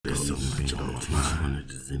attention? I wonder,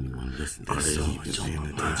 does anyone listen? Are they even paying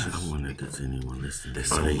attention? I wonder, does anyone listen?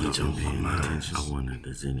 Are they even paying attention? I wonder,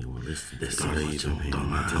 does anyone listen? Are they even paying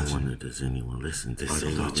attention? I wonder, does anyone listen? Are they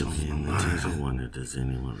even paying attention? I wonder, does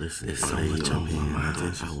anyone listen? Are they even paying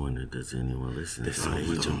attention? I wonder, does anyone listen? Are they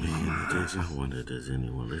even paying attention? I wonder, does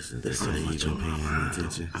anyone listen? Are they even paying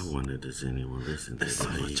attention? I wonder, does anyone listen? Are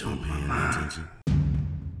they even paying attention?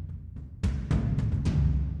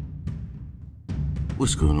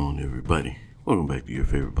 What's going on, everybody? Welcome back to your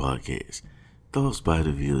favorite podcast, Thoughts by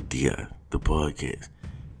the VLDI, the podcast.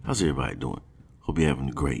 How's everybody doing? Hope you're having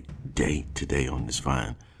a great day today on this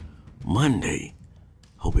fine Monday.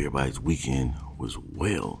 Hope everybody's weekend was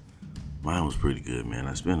well. Mine was pretty good, man.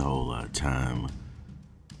 I spent a whole lot of time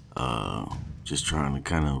just trying to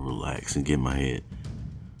kind of relax and get my head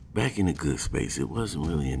back in a good space. It wasn't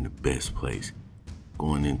really in the best place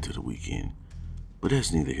going into the weekend, but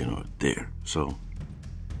that's neither here nor there. So,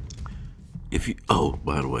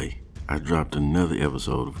 by the way, I dropped another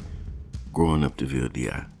episode of Growing Up the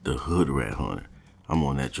VLDI, the Hood Rat Hunter. I'm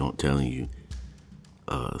on that joint telling you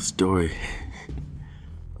a story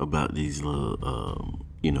about these little,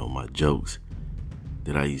 my jokes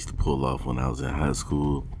that I used to pull off when I was in high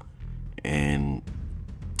school, and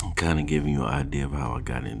kind of giving you an idea of how I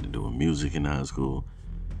got into doing music in high school.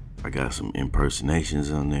 I got some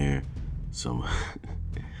impersonations on there,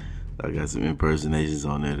 I got some impersonations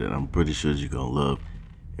on there that I'm pretty sure you're going to love.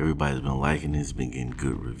 Everybody's been liking it. It's been getting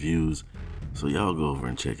good reviews. So y'all go over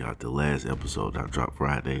and check out the last episode I dropped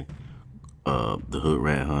Friday. The Hood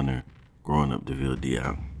Rat Hunter, Growing Up the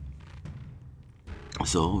VLDI.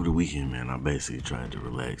 So over the weekend, man, I basically tried to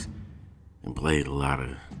relax and played a lot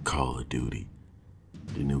of Call of Duty.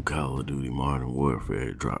 The new Call of Duty Modern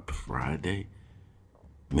Warfare dropped Friday.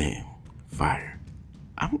 Man, fire.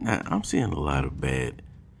 I'm seeing a lot of bad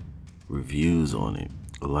reviews on it,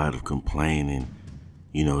 a lot of complaining.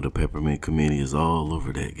 The Peppermint Committee is all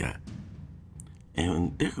over that guy,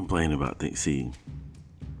 and they're complaining about things. See,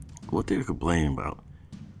 what they're complaining about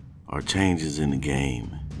are changes in the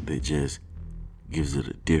game that just gives it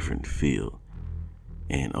a different feel,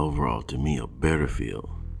 and overall, to me, a better feel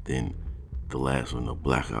than the last one, the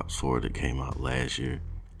Black Ops 4 that came out last year.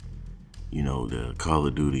 The Call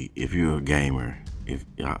of Duty, if you're a gamer,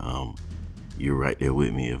 you're right there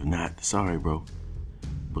with me. If not, sorry, bro.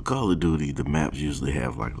 But Call of Duty, the maps usually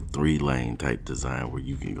have like a 3-lane type design where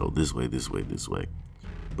you can go this way, this way, this way.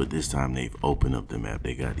 But this time they've opened up the map.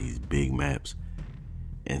 They got these big maps.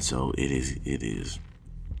 And so it is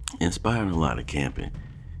inspiring a lot of camping.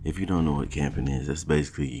 If you don't know what camping is, that's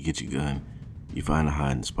basically you get your gun, you find a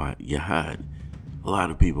hiding spot, you hide. A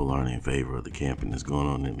lot of people aren't in favor of the camping that's going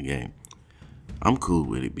on in the game. I'm cool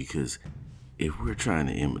with it because if we're trying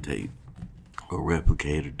to imitate or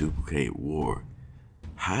replicate or duplicate war,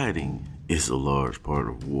 hiding is a large part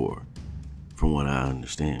of war, from what I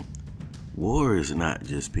understand. War is not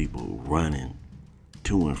just people running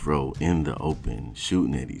to and fro in the open,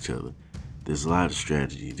 shooting at each other. There's a lot of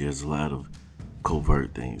strategy. There's a lot of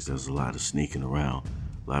covert things. There's a lot of sneaking around,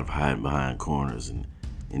 a lot of hiding behind corners and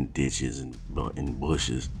in ditches and in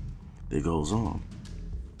bushes that goes on.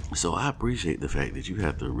 So I appreciate the fact that you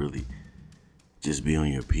have to really just be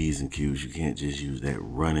on your P's and Q's. You can't just use that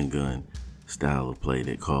run and gun style of play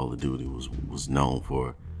that Call of Duty was known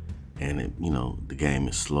for. And the game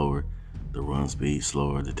is slower, the run speed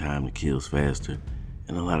slower, the time to kill is faster,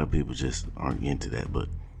 and a lot of people just aren't into that. But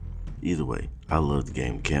either way, I love the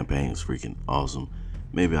game. The campaign is freaking awesome.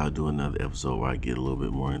 Maybe I'll do another episode where I get a little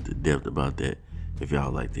bit more into depth about that. If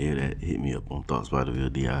y'all like to hear that, hit me up on Thoughts by the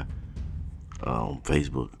VLDI on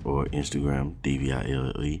Facebook or Instagram,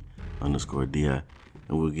 DVILE_DI,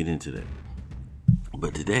 and we'll get into that.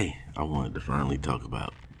 But today, I wanted to finally talk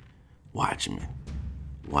about Watchmen.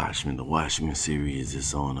 The Watchmen series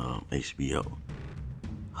is on HBO.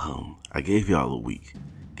 I gave y'all a week.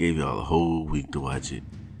 Gave y'all a whole week to watch it.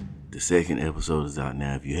 The second episode is out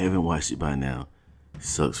now. If you haven't watched it by now, it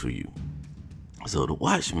sucks for you. So The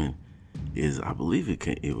Watchmen is, I believe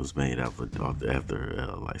it was made after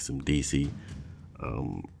like some DC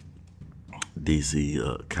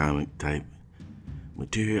comic type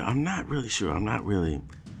material. I'm not really sure. I'm not really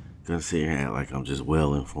gonna sit here and act like I'm just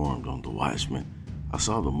well informed on The Watchmen. I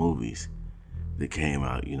saw the movies that came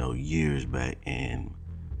out, years back, and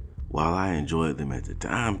while I enjoyed them at the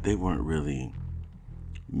time, they weren't really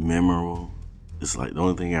memorable. It's like the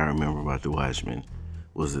only thing I remember about The Watchmen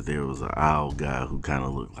was that there was an owl guy who kind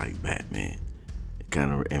of looked like Batman.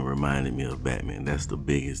 And reminded me of Batman. That's the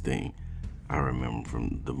biggest thing I remember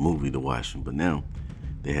from the movie The Watchmen. But now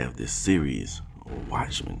they have this series,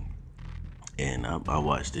 Watchmen, and I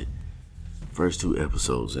watched it, first 2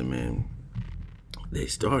 episodes, and man, They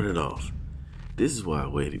started off. This is why I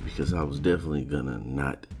waited, because I was definitely gonna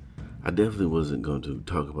not. I definitely wasn't going to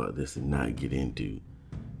talk about this and not get into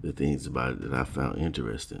the things about it that I found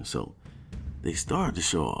interesting. So they started the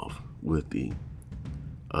show off with the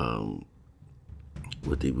um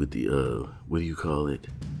what do you call it?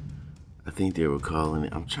 I think they were calling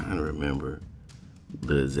it. I'm trying to remember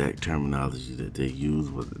the exact terminology that they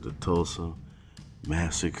used. Was it the Tulsa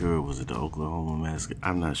massacre? Or was it the Oklahoma massacre?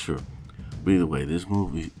 I'm not sure. But either way, this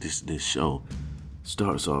show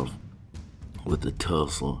starts off with the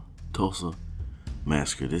Tulsa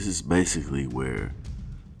massacre. This is basically where,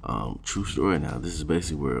 true story now. This is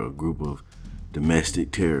basically where a group of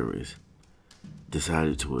domestic terrorists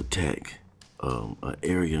decided to attack an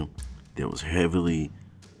area that was heavily.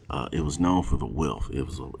 It was known for the wealth. It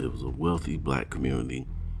was a wealthy black community.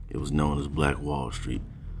 It was known as Black Wall Street.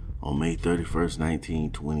 On May 31st,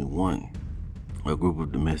 1921, a group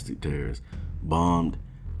of domestic terrorists bombed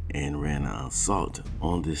and ran an assault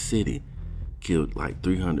on this city, killed like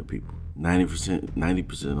 300 people.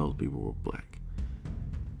 90% of those people were black.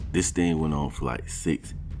 This thing went on for like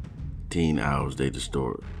 16 hours. They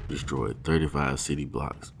destroyed 35 city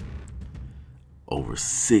blocks. Over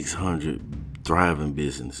 600 thriving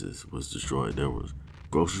businesses was destroyed. There was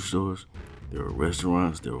grocery stores, there were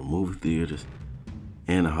restaurants, there were movie theaters,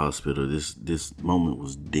 and a hospital. This moment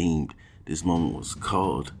was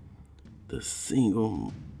called the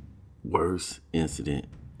single worst incident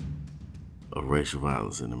of racial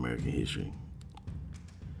violence in American history.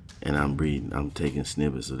 And I'm taking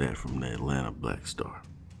snippets of that from the Atlanta Black Star.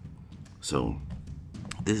 So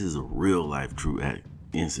this is a real life true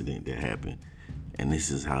incident that happened, and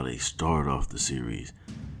this is how they started off the series.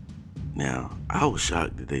 Now, I was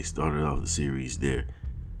shocked that they started off the series there,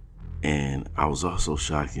 and I was also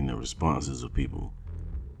shocked in the responses of people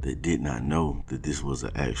that did not know that this was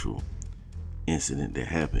an actual incident that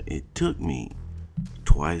happened. It took me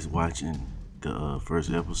twice watching the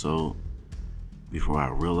first episode before I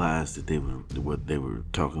realized that they were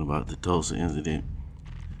talking about, the Tulsa incident.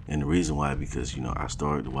 And the reason why, because I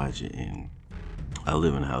started to watch it, and I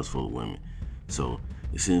live in a house full of women, so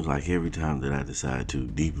it seems like every time that I decide to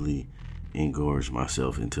deeply engorge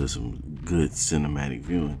myself into some good cinematic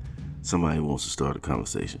viewing, somebody wants to start a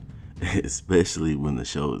conversation, especially when the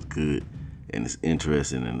show is good and it's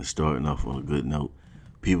interesting and it's starting off on a good note.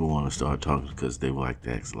 People want to start talking because they like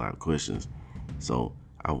to ask a lot of questions. So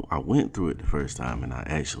I went through it the first time, and I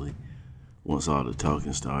actually, once all the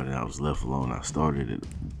talking started, I was left alone. I started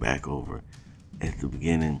it back over at the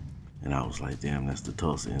beginning, and I was like, damn, that's the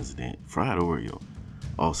Tulsa incident. Fried Oreo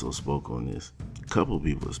also spoke on this. A couple of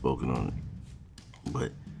people have spoken on it.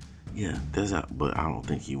 But yeah, but I don't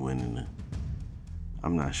think he went into,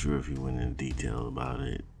 I'm not sure if he went into detail about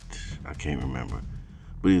it. I can't remember.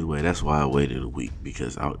 But either way, that's why I waited a week,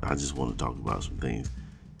 because I just want to talk about some things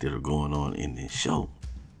that are going on in this show.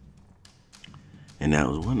 And that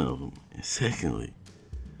was one of them. And secondly,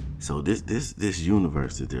 so this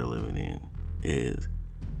universe that they're living in is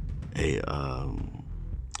it's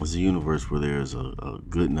a universe where there's a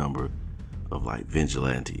good number of like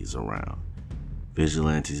vigilantes around.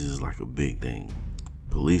 Vigilantes is like a big thing.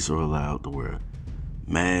 Police are allowed to wear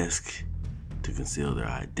masks to conceal their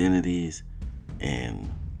identities,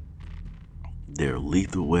 and their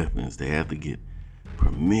lethal weapons, they have to get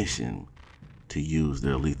permission to use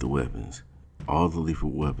their lethal weapons. All the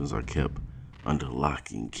lethal weapons are kept under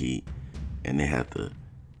lock and key, and they have to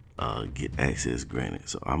get access granted.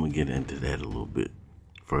 So I'm gonna get into that a little bit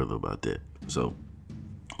further about that. So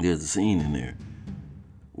there's a scene in there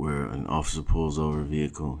where an officer pulls over a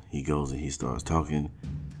vehicle. He goes and he starts talking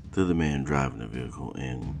to the man driving the vehicle,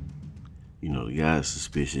 and the guy's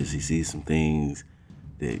suspicious. He sees some things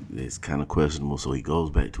that's kind of questionable, so he goes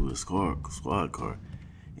back to his squad car,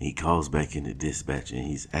 and he calls back into dispatch, and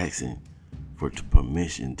he's asking for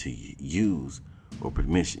permission to use, or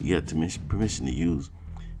permission to use.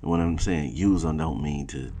 And when I'm saying use, I don't mean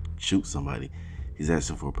to shoot somebody. He's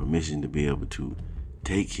asking for permission to be able to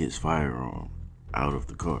take his firearm out of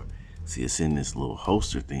the car. See, it's in this little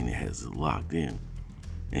holster thing that has it locked in,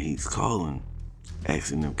 and he's calling,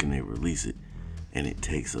 asking them, can they release it? And it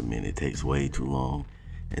takes a minute. It takes way too long,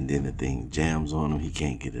 and then the thing jams on him. He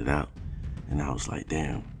can't get it out. And I was like,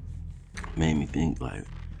 damn. Made me think, like,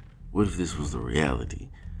 what if this was the reality?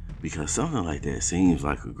 Because something like that seems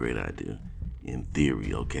like a great idea in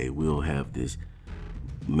theory. Okay, we'll have this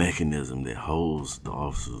mechanism that holds the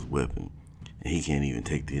officer's weapon, and he can't even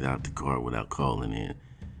take it out the car without calling in,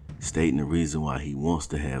 stating the reason why he wants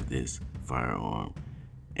to have this firearm,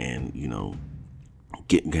 and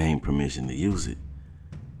gain permission to use it.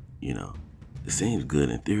 it seems good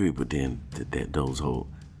in theory, but then that those whole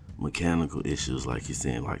mechanical issues, like you're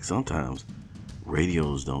saying, like sometimes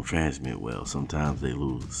radios don't transmit well. Sometimes they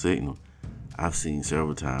lose the signal. I've seen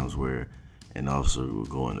several times where an officer will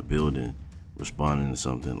go in a building responding to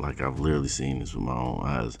something. Like I've literally seen this with my own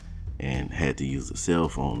eyes and had to use a cell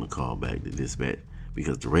phone to call back the dispatch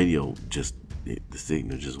because the radio the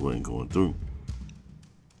signal just wasn't going through.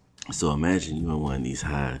 So imagine you in one of these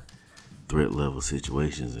high threat level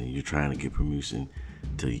situations and you're trying to get permission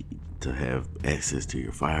to have access to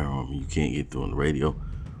your firearm and you can't get through on the radio,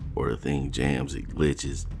 or the thing jams, it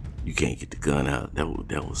glitches, you can't get the gun out. That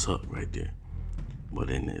would suck right there. But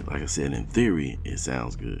like I said, in theory, it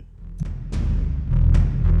sounds good.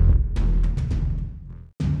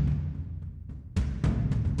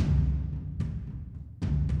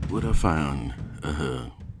 What I found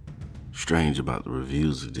strange about the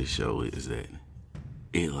reviews of this show is that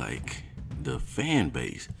the fan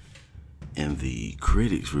base and the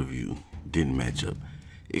critics review didn't match up.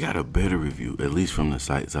 It got a better review, at least from the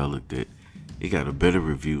sites I looked at. It got a better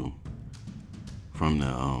review from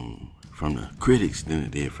the critics than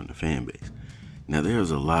it did from the fan base. Now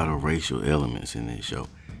there's a lot of racial elements in this show,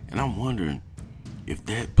 and I'm wondering if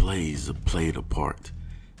that played a part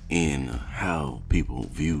in how people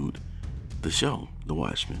viewed the show, The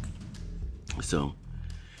Watchmen. So,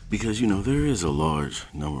 because there is a large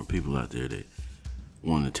number of people out there that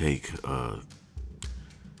want to take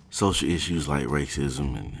social issues like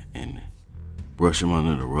racism and brush them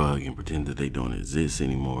under the rug and pretend that they don't exist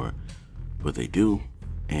anymore, but they do.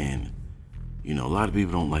 And a lot of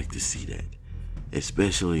people don't like to see that,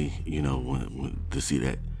 especially when to see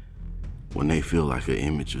that when they feel like an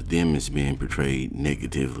image of them is being portrayed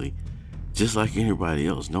negatively, just like anybody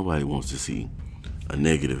else. Nobody wants to see a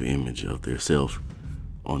negative image of their self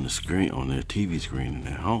on the screen, on their TV screen in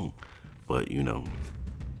their home. But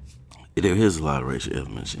there is a lot of racial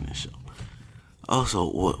elements in this show. Also,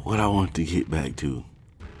 what I want to get back to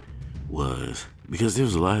was, because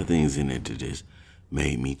there's a lot of things in it that just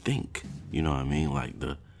made me think. You know what I mean? Like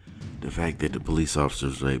the fact that the police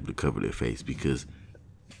officers were able to cover their face because,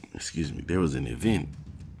 there was an event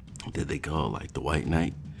that they called like the White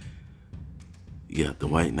Night. Yeah, the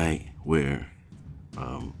White Night, where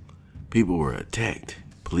people were attacked.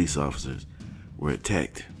 Police officers were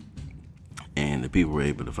attacked, and the people were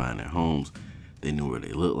able to find their homes. They knew what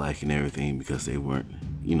they looked like and everything because they weren't,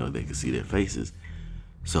 they could see their faces.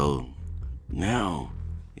 So now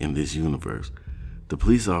in this universe, the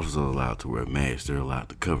police officers are allowed to wear masks. They're allowed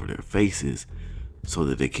to cover their faces so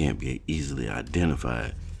that they can't be easily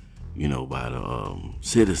identified, by the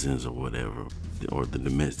citizens or whatever, or the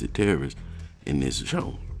domestic terrorists in this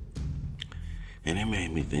show. And it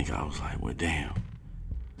made me think, I was like, well, damn,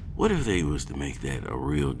 what if they was to make that a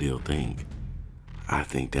real deal thing? I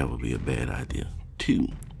think that would be a bad idea. 2,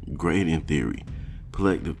 great in theory.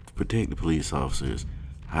 Protect the police officers,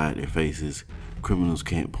 hide their faces. Criminals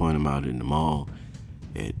can't point them out in the mall,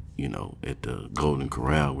 at the Golden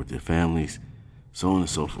Corral with their families, so on and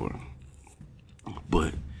so forth.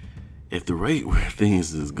 But if the rate where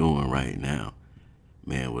things is going right now,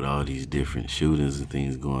 man, with all these different shootings and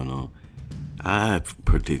things going on, I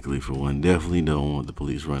particularly, for one, definitely don't want the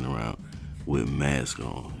police running around with masks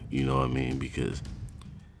on. You know what I mean? Because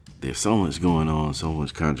there's so much going on, so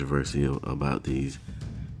much controversy about the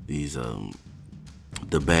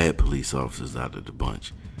bad police officers out of the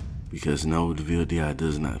bunch. Because no, the VLDI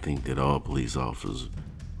does not think that all police officers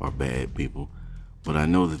are bad people. But I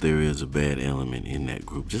know that there is a bad element in that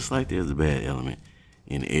group, just like there's a bad element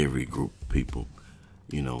in every group of people,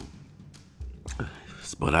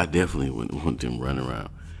 But I definitely wouldn't want them running around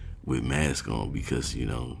with masks on because,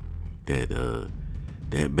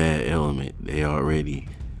 that bad element, they already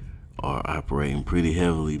are operating pretty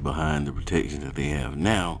heavily behind the protection that they have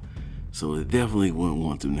now. So it definitely wouldn't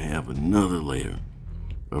want them to have another layer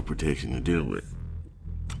of protection to deal with.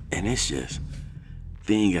 And it's just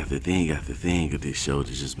thing after thing after thing of this show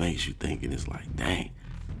that just makes you think, and it's like, dang,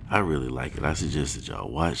 I really like it. I suggest that y'all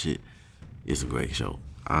watch it. It's a great show.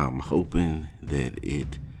 I'm hoping that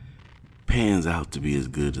it pans out to be as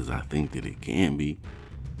good as I think that it can be,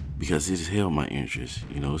 because it has held my interest.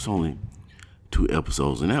 It's only 2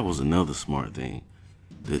 episodes, and that was another smart thing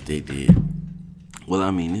that they did. Well,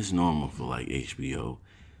 I mean, it's normal for like HBO,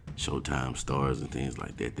 Showtime, Stars, and things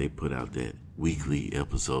like that. They put out that weekly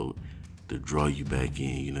episode to draw you back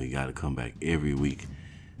in. You got to come back every week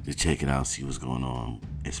to check it out, see what's going on.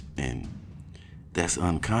 And that's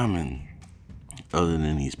uncommon. Other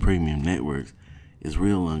than these premium networks, it's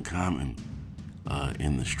real uncommon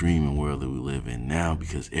in the streaming world that we live in now,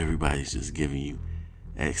 because everybody's just giving you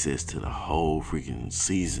access to the whole freaking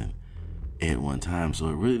season at one time. So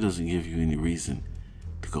it really doesn't give you any reason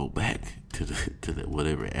to go back to the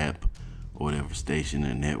whatever app or whatever station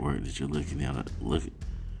or network that you're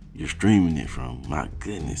you're streaming it from. My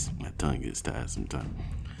goodness, my tongue gets tired sometimes.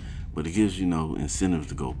 But it gives you no incentive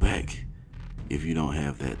to go back if you don't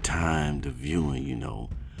have that time to viewing,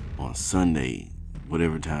 on Sunday,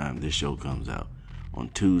 whatever time this show comes out. On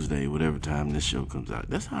Tuesday, whatever time this show comes out.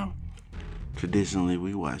 That's how traditionally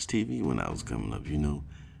we watched TV when I was coming up,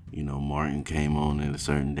 Martin came on at a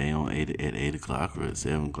certain day at 8 o'clock or at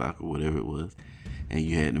 7 o'clock or whatever it was. And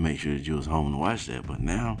you had to make sure that you was home to watch that. But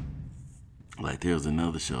now, like there's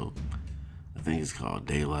another show, I think it's called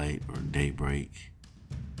Daylight or Daybreak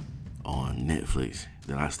on Netflix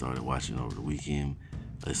that I started watching over the weekend.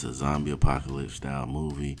 It's a zombie apocalypse style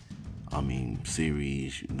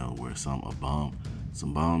series, where some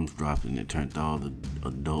bombs dropped and it turned all the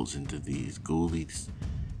adults into these ghoulies,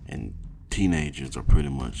 and teenagers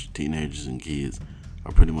and kids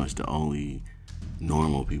are pretty much the only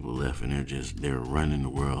normal people left, and they're running the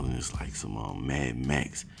world, and it's like some Mad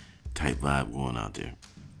Max type vibe going out there.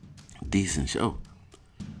 Decent show,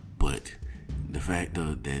 but the fact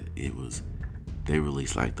that they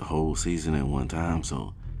released like the whole season at one time,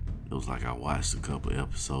 so it was like I watched a couple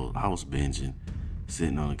episodes. I was binging,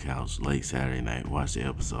 sitting on the couch late Saturday night, watched the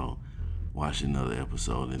episode, watched another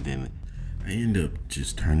episode, and then I ended up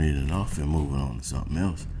just turning it off and moving on to something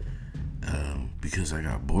else because I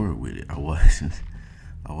got bored with it. I watched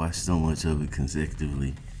so much of it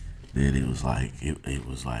consecutively that it was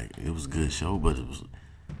a good show, but it was,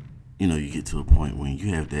 you get to a point when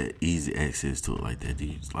you have that easy access to it like that.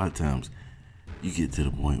 A lot of times you get to the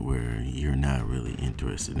point where you're not really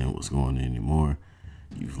interested in what's going on anymore.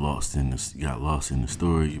 You got lost in the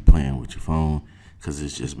story. You're playing with your phone because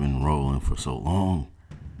it's just been rolling for so long.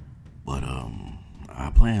 But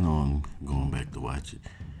I plan on going back to watch it,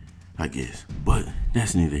 I guess. But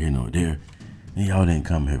that's neither here nor there. And y'all didn't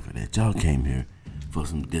come here for that. Y'all came here for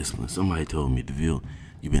some discipline. Somebody told me, DeVille,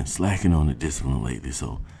 you've been slacking on the discipline lately,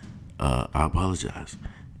 so I apologize.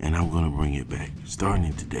 And I'm going to bring it back,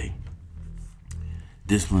 starting today.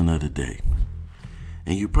 Discipline of the day.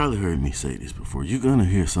 And you probably heard me say this before. You're going to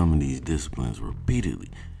hear some of these disciplines repeatedly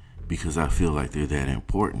because I feel like they're that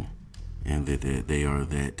important and that they are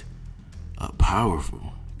that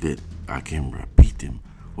powerful that I can repeat them,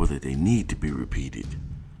 or that they need to be repeated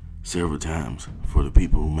several times for the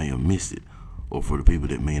people who may have missed it, or for the people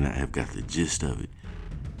that may not have got the gist of it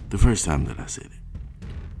the first time that I said it.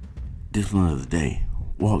 Discipline of the day: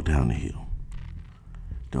 walk down the hill.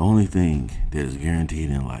 The only thing that is guaranteed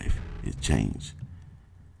in life is change.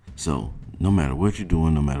 So no matter what you're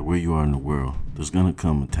doing, no matter where you are in the world, there's going to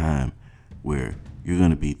come a time where you're going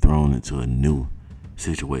to be thrown into a new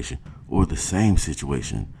situation or the same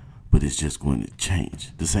situation, but it's just going to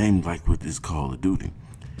change. The same like with this Call of Duty.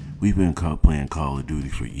 We've been playing Call of Duty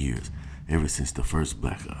for years, ever since the first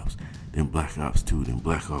Black Ops, then Black Ops 2, then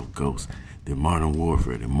Black Ops Ghost, then Modern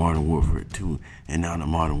Warfare, then Modern Warfare 2, and now the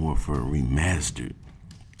Modern Warfare Remastered.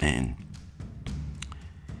 And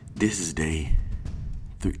this is today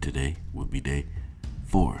would be day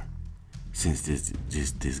 4 since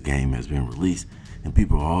this game has been released, and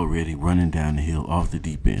people are already running down the hill off the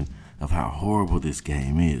deep end of how horrible this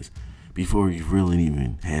game is before you've really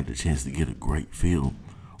even had the chance to get a great feel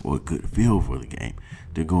or a good feel for the game.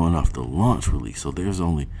 They're going off the launch release, so there's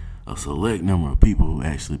only a select number of people who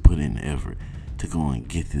actually put in the effort to go and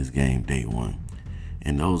get this game day one.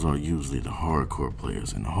 And those are usually the hardcore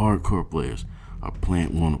players. And the hardcore players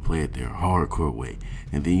want to play it their hardcore way.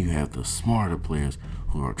 And then you have the smarter players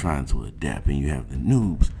who are trying to adapt. And you have the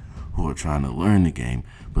noobs who are trying to learn the game.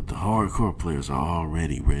 But the hardcore players are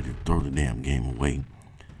already ready to throw the damn game away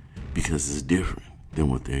because it's different than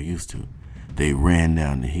what they're used to. They ran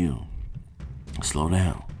down the hill. Slow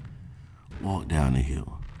down. Walk down the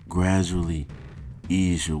hill. Gradually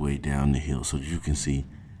ease your way down the hill so you can see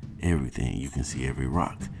everything. You can see every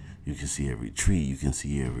rock. You can see every tree. You can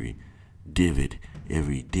see every divot,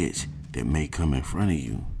 every ditch that may come in front of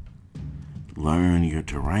you. Learn your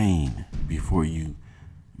terrain before you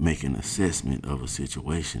make an assessment of a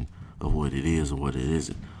situation, of what it is or what it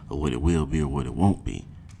isn't, or what it will be or what it won't be.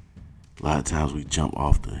 A lot of times we jump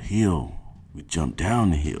off the hill. We jump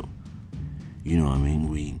down the hill. You know what I mean?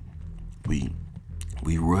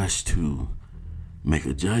 We rush to make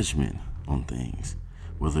a judgment on things,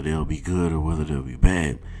 whether they'll be good or whether they'll be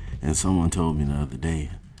bad. And someone told me the other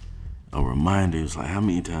day, a reminder, it was like, how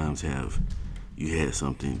many times have you had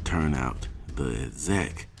something turn out the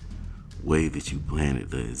exact way that you planned it,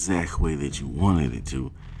 the exact way that you wanted it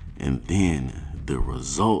to, and then the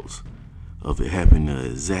results of it happening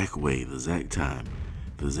the exact way, the exact time,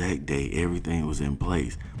 the exact day everything was in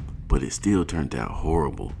place, but it still turned out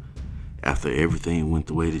horrible. After everything went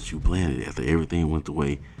the way that you planned it, after everything went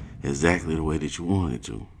exactly the way that you wanted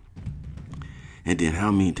to. And then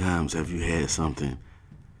how many times have you had something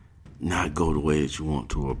not go the way that you want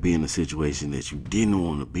to, or be in a situation that you didn't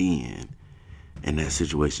want to be in, and that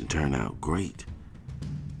situation turned out great?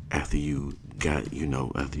 After you got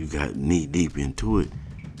knee deep into it,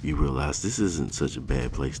 you realize this isn't such a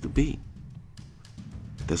bad place to be.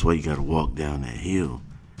 That's why you got to walk down that hill.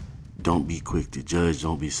 Don't be quick to judge.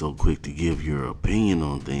 Don't be so quick to give your opinion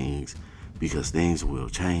on things, because things will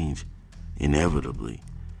change inevitably.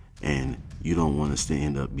 And you don't want to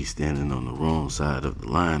end up standing on the wrong side of the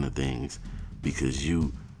line of things because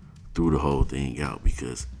you threw the whole thing out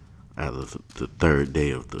because out of the third day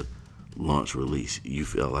of the launch release, you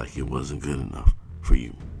felt like it wasn't good enough for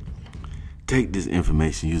you. Take this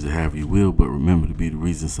information, use it however you will, but remember to be the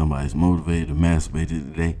reason somebody's motivated or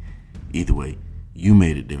masturbated today. Either way, you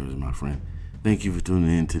made a difference, my friend. Thank you for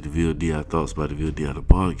tuning in to the VLDI Thoughts by the VLDI the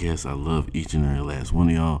podcast. I love each and every last one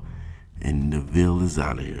of y'all. And the Ville is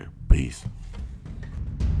out of here. Peace.